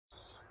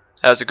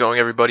How's it going,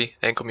 everybody?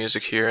 Ankle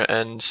Music here,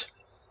 and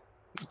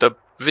the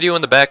video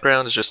in the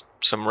background is just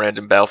some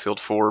random Battlefield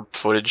 4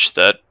 footage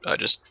that I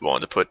just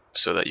wanted to put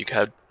so that you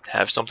could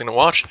have something to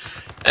watch.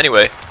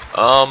 Anyway,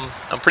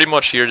 I'm pretty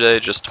much here today to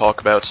just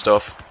talk about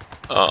stuff.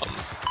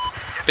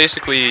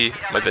 Basically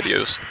my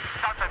videos.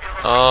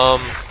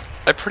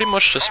 I pretty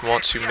much just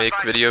want to make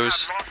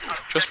videos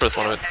just for the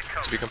fun of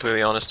it, to be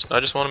completely honest.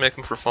 I just want to make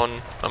them for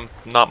fun. I'm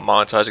not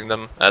monetizing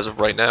them as of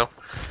right now.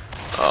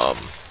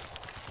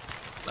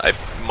 I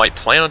might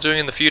plan on doing it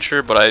in the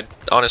future, but I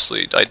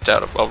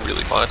doubt I'll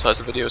really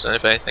monetize the videos, and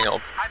if anything,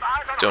 I'll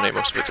donate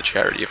most of it to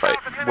charity if I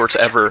were to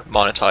ever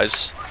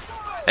monetize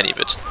any of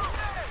it.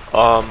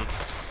 But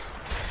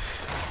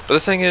the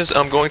thing is,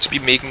 I'm going to be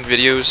making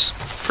videos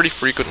pretty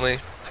frequently,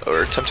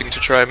 or attempting to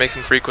try and make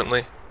them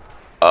frequently.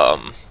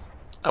 I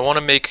want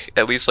to make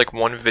at least like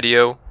one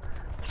video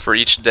for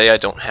each day I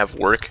don't have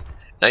work.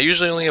 And I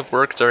usually only have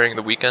work during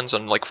the weekends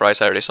on like Friday,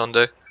 Saturday,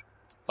 Sunday.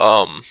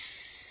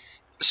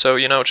 So,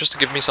 you know, just to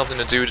give me something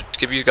to do, to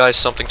give you guys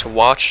something to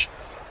watch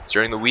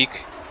during the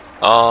week.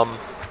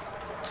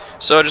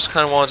 So I just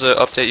kind of wanted to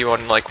update you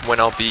on like when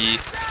I'll be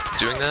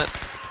doing that.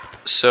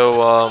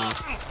 So,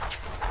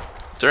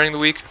 during the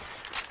week,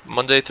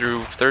 Monday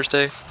through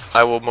Thursday,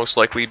 I will most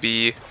likely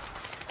be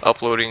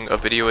uploading a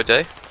video a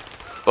day.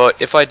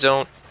 But if I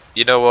don't,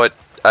 you know what,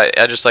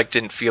 I just like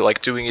didn't feel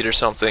like doing it or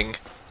something.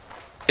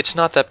 It's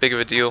not that big of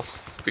a deal,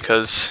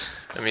 because,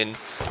 I mean,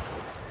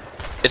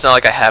 it's not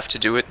like I have to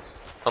do it.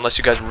 Unless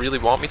you guys really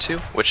want me to,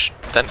 which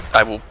then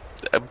I will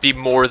be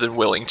more than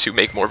willing to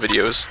make more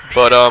videos.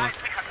 But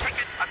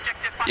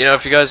you know,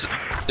 if you guys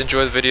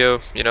enjoy the video,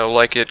 you know,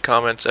 like it,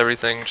 comment,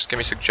 everything, just give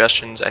me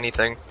suggestions,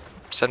 anything,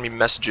 send me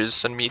messages,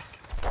 send me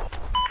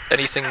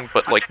anything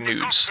but like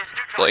nudes.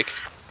 Like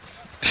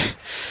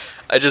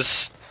I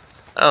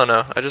don't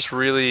know, I just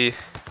really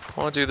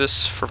want to do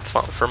this for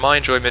fun, for my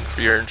enjoyment, for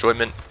your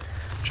enjoyment,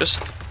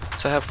 just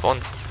to have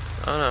fun.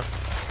 I don't know,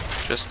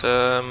 just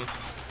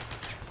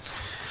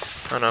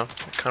I don't know,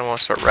 I kind of want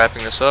to start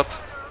wrapping this up.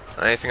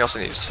 Anything else I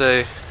need to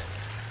say?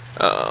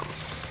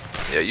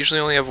 Yeah,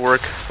 usually only have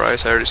work Friday,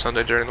 Saturday,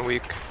 Sunday during the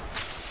week.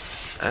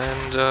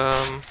 And,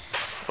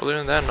 other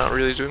than that, not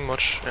really doing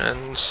much.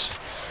 And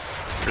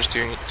I'm just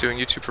doing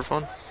YouTube for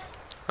fun.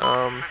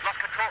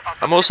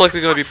 I'm most likely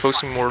going to be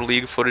posting more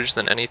League footage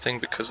than anything,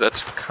 because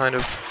that's kind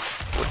of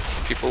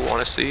what people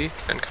want to see,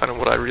 and kind of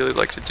what I really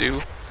like to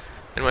do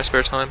in my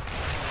spare time.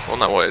 Well,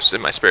 not what it's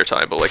in my spare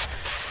time, but like,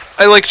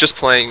 I like just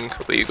playing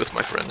League with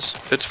my friends.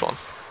 It's fun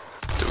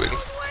doing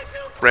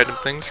random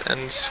things,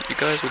 and you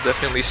guys will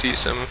definitely see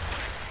some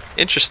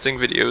interesting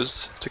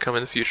videos to come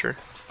in the future.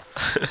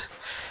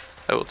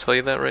 I will tell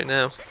you that right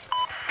now.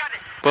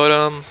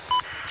 But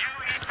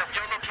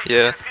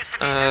yeah,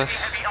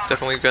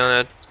 definitely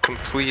gonna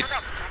complete,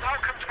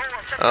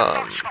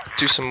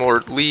 do some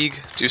more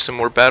League, do some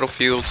more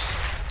Battlefield,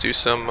 do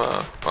some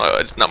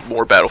it's not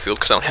more Battlefield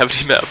because I don't have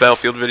any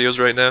Battlefield videos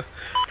right now.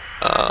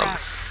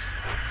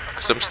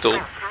 Because I'm still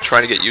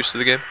trying to get used to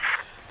the game.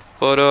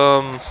 But,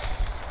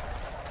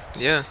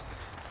 yeah.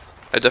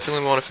 I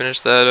definitely want to finish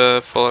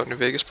that Fallout New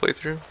Vegas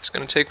playthrough. It's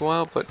going to take a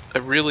while, but I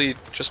really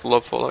just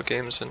love Fallout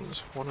games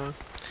and I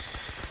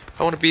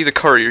want to be the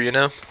courier, you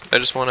know? I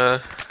just want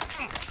to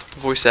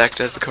voice act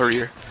as the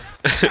courier.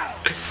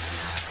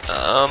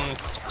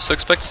 So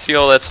expect to see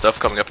all that stuff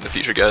coming up in the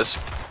future, guys.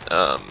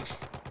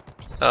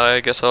 I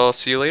guess I'll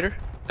see you later,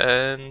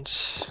 and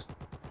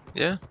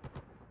yeah.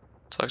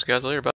 Talk to you guys later. Bye.